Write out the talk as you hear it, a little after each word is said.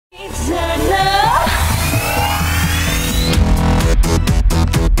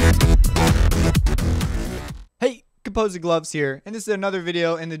Opposite Gloves here, and this is another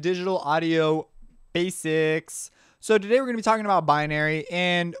video in the digital audio basics. So today we're going to be talking about binary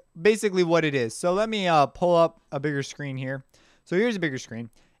and basically what it is. So let me pull up a bigger screen here. So here's a bigger screen,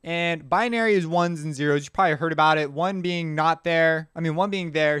 and binary is ones and zeros. You probably heard about it. One being not there, one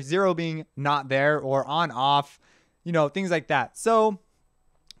being there, zero being not there, or on, off, things like that. So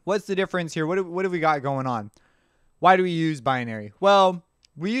what's the difference here? What have we got going on? Why do we use binary? Well,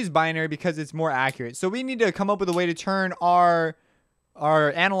 we use binary because it's more accurate. So we need to come up with a way to turn our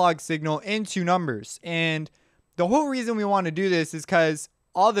analog signal into numbers. And the whole reason we want to do this is because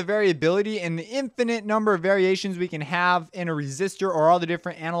all the variability and the infinite number of variations we can have in a resistor, or all the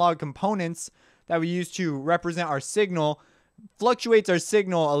different analog components that we use to represent our signal, fluctuates our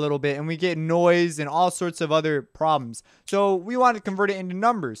signal a little bit, and we get noise and all sorts of other problems. So we want to convert it into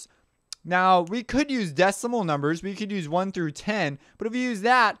numbers. Now, we could use decimal numbers. We could use 1 through 10. But if we use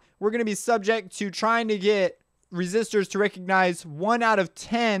that, we're going to be subject to trying to get resistors to recognize 1 out of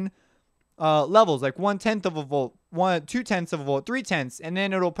 10 levels, like 1/10 of a volt, 2/10 of a volt, 3/10, and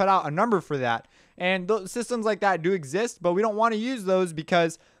then it'll put out a number for that. And those systems like that do exist, but we don't want to use those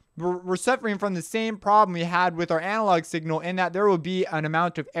because we're suffering from the same problem we had with our analog signal, in that there will be an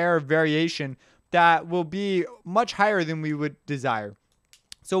amount of error variation that will be much higher than we would desire.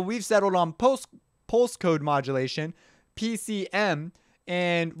 So we've settled on pulse code modulation, PCM,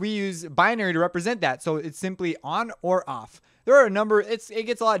 and we use binary to represent that. So it's simply on or off. There are a number, it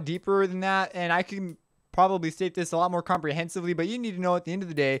gets a lot deeper than that, and I can probably state this a lot more comprehensively, but you need to know at the end of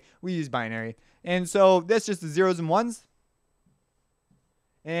the day, we use binary. And so that's just the zeros and ones.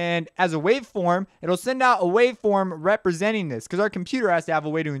 And as a waveform, it'll send out a waveform representing this, because our computer has to have a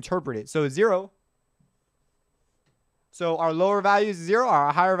way to interpret it. So 0. So our lower value is 0,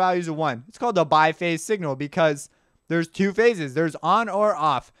 our higher value is a 1. It's called a biphase signal because there's two phases. There's on or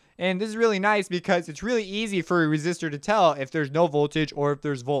off. And this is really nice because it's really easy for a resistor to tell if there's no voltage or if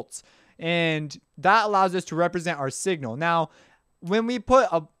there's volts. And that allows us to represent our signal. Now, when we put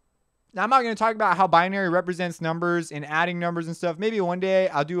I'm not going to talk about how binary represents numbers and adding numbers and stuff. Maybe one day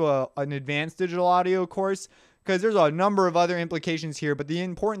I'll do an advanced digital audio course, because there's a number of other implications here. But the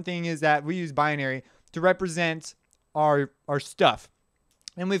important thing is that we use binary to represent our stuff,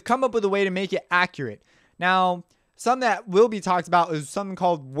 and we've come up with a way to make it accurate. Now, something that will be talked about is something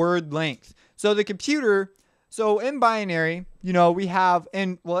called word length. So the computer, so in binary, we have,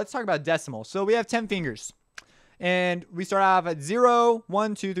 let's talk about decimal. So we have 10 fingers, and we start off at 0,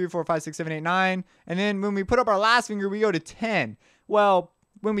 1, 2, 3, 4, 5, 6, 7, 8, 9, and then when we put up our last finger, we go to 10. Well,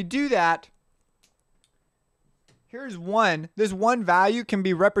 when we do that, here's 1. This one value can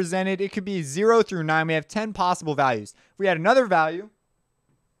be represented. It could be 0 through 9. We have 10 possible values. If we add another value,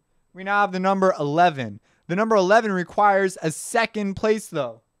 we now have the number 11. The number 11 requires a second place,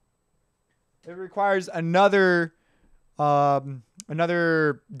 though. It requires another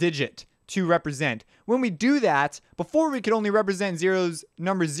digit to represent. When we do that, before we could only represent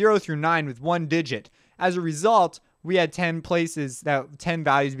numbers 0 through 9 with one digit. As a result, we had 10 places, 10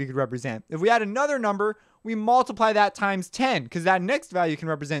 values we could represent. If we add another number, we multiply that times 10, because that next value can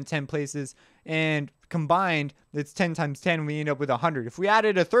represent 10 places, and combined, it's 10 times 10, we end up with 100. If we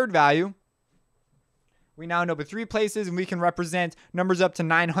added a third value, we now end up with 3 places, and we can represent numbers up to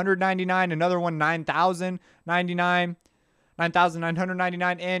 999, another one 9,099,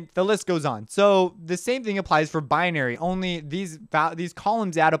 9,999, and the list goes on. So the same thing applies for binary, only these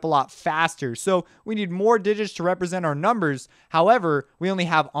columns add up a lot faster. So we need more digits to represent our numbers. However, we only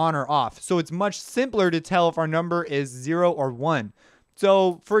have on or off. So it's much simpler to tell if our number is 0 or 1.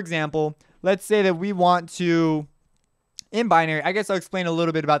 So for example, let's say that we want to, in binary, I guess I'll explain a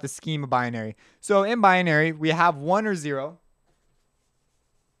little bit about the scheme of binary. So in binary, we have 1 or 0.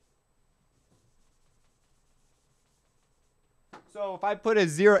 So if I put a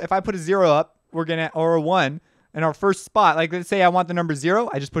 0 up, or a 1 in our first spot, like let's say I want the number 0,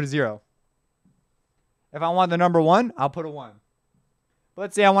 I just put a 0. If I want the number 1, I'll put a 1. But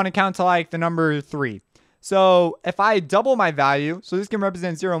let's say I want to count to like the number 3. So if I double my value, so this can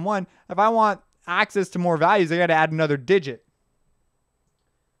represent 0 and 1, if I want access to more values, I got to add another digit.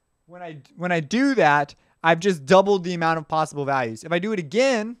 When I do that, I've just doubled the amount of possible values. If I do it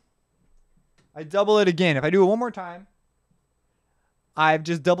again, I double it again. If I do it one more time, I've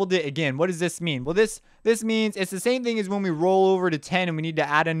just doubled it again. What does this mean? Well, this means it's the same thing as when we roll over to 10 and we need to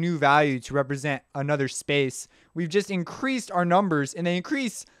add a new value to represent another space. We've just increased our numbers, and they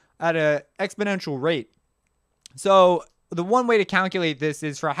increase at an exponential rate. So the one way to calculate this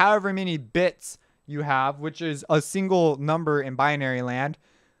is for however many bits you have, which is a single number in binary land.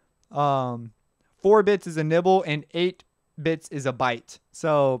 4 bits is a nibble, and 8 bits is a byte.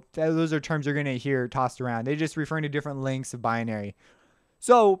 So those are terms you're going to hear tossed around. They just referring to different lengths of binary.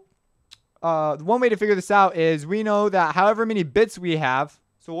 So one way to figure this out is we know that however many bits we have,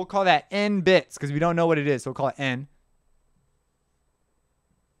 so we'll call that n bits because we don't know what it is. So we'll call it n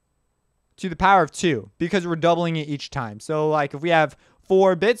to the power of 2 because we're doubling it each time. So like if we have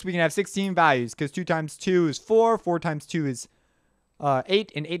 4 bits, we can have 16 values because 2 times 2 is 4, 4 times 2 is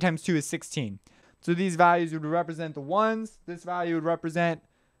 8, and 8 times 2 is 16. So these values would represent the ones. This value would represent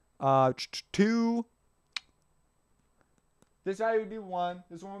 2. This value would be 1.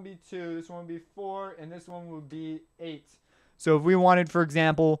 This one would be 2. This one would be 4. And this one would be 8. So if we wanted, for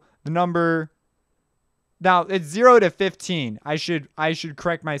example, the number... Now, it's 0 to 15. I should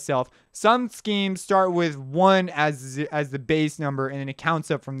correct myself. Some schemes start with 1 as the base number, and then it counts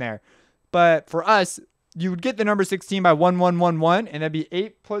up from there. But for us, you would get the number 16 by 1, 1, 1, 1, and that'd be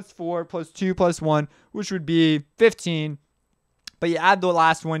 8 plus 4 plus 2 plus 1, which would be 15. But you add the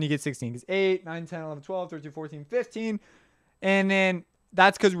last one, you get 16. Because 8, 9, 10, 11, 12, 13, 14, 15. And then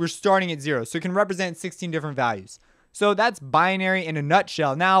that's because we're starting at 0. So it can represent 16 different values. So that's binary in a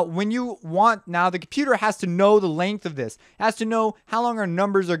nutshell. Now, the computer has to know the length of this. It has to know how long our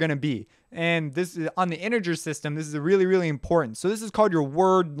numbers are going to be. And this is on the integer system. This is really, really important. So this is called your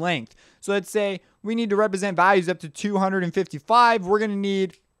word length. So let's say we need to represent values up to 255. We're going to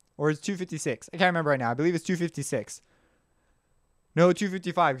need, or it's 256. I can't remember right now. I believe it's 256. No,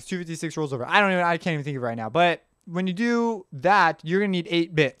 255 because 256 rolls over. I can't even think of it right now. But when you do that, you're going to need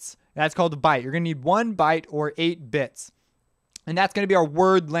 8 bits. That's called a byte. You're going to need 1 byte or 8 bits. And that's going to be our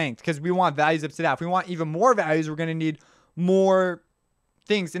word length because we want values up to that. If we want even more values, we're going to need more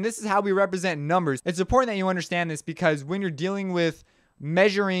things. And this is how we represent numbers. It's important that you understand this because when you're dealing with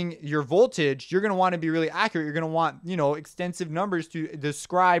measuring your voltage, you're going to want to be really accurate. You're going to want, extensive numbers to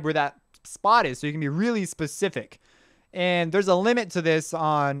describe where that spot is. So you can be really specific. And there's a limit to this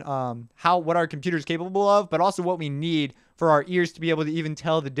on what our computer is capable of, but also what we need for our ears to be able to even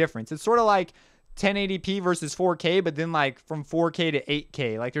tell the difference. It's sort of like 1080p versus 4K, but then like from 4K to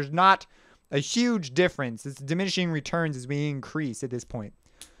 8K. Like there's not a huge difference. It's diminishing returns as we increase at this point.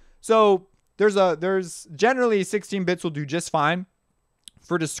 So there's generally 16 bits will do just fine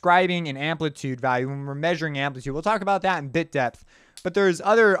for describing an amplitude value when we're measuring amplitude. We'll talk about that in bit depth, but there's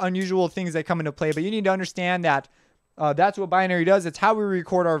other unusual things that come into play. But you need to understand that that's what binary does. It's how we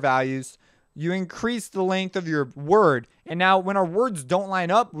record our values. You increase the length of your word. And now when our words don't line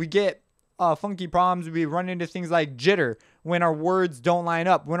up, we get funky problems. We run into things like jitter when our words don't line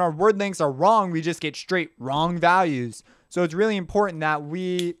up. When our word lengths are wrong, we just get straight wrong values. So it's really important that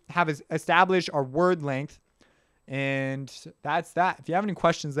we have established our word length. And that's that. If you have any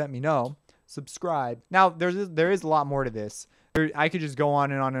questions, let me know. Subscribe. Now, there is a lot more to this. I could just go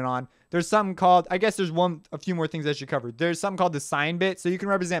on and on and on. There's something called, I guess there's a few more things I should cover. There's something called the sign bit. So you can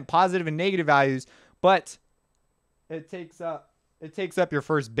represent positive and negative values, but it takes up your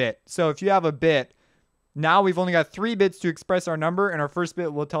first bit. So if you have a bit, now we've only got 3 bits to express our number, and our first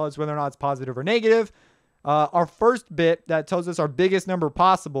bit will tell us whether or not it's positive or negative. Our first bit that tells us our biggest number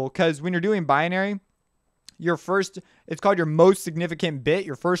possible, because when you're doing binary, it's called your most significant bit,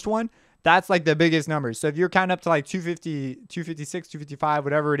 your first one. That's like the biggest number. So if you're counting up to like 250, 256, 255,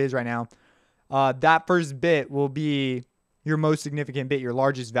 whatever it is right now, that first bit will be your most significant bit, your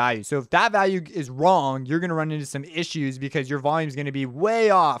largest value. So if that value is wrong, you're going to run into some issues because your volume is going to be way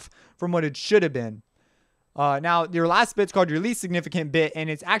off from what it should have been. Now, your last bit's called your least significant bit, and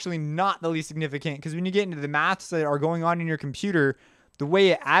it's actually not the least significant because when you get into the maths that are going on in your computer, the way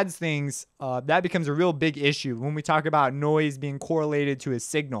it adds things, that becomes a real big issue when we talk about noise being correlated to a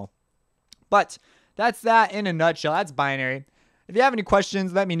signal. But that's that in a nutshell. That's binary. If you have any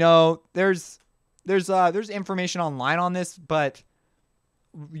questions, let me know. There's information online on this, but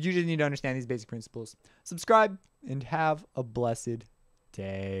you just need to understand these basic principles. Subscribe and have a blessed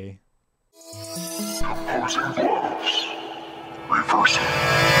day. Opposing blows. Reversing.